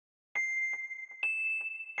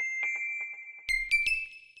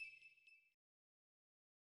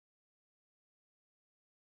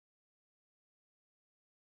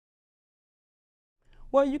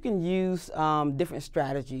Well, you can use different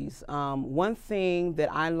strategies. One thing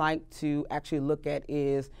that I like to actually look at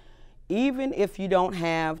is, even if you don't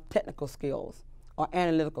have technical skills or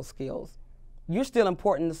analytical skills, you're still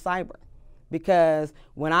important to cyber. Because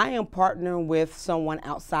when I am partnering with someone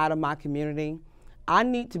outside of my community, I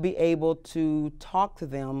need to be able to talk to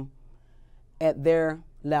them at their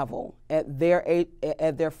level, at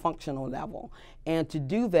their functional level. And to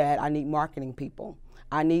do that, I need marketing people.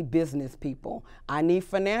 I need business people. I need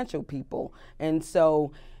financial people. And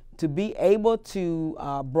so to be able to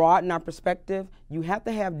broaden our perspective, you have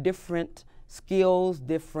to have different skills,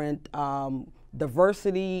 different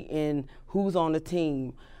diversity in who's on the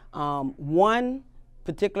team. One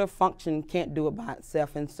particular function can't do it by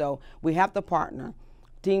itself, and so we have to partner.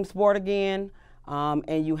 Team sport again,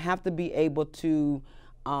 and you have to be able to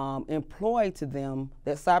employ to them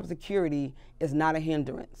that cybersecurity is not a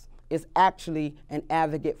hindrance. It's actually an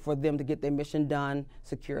advocate for them to get their mission done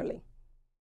securely.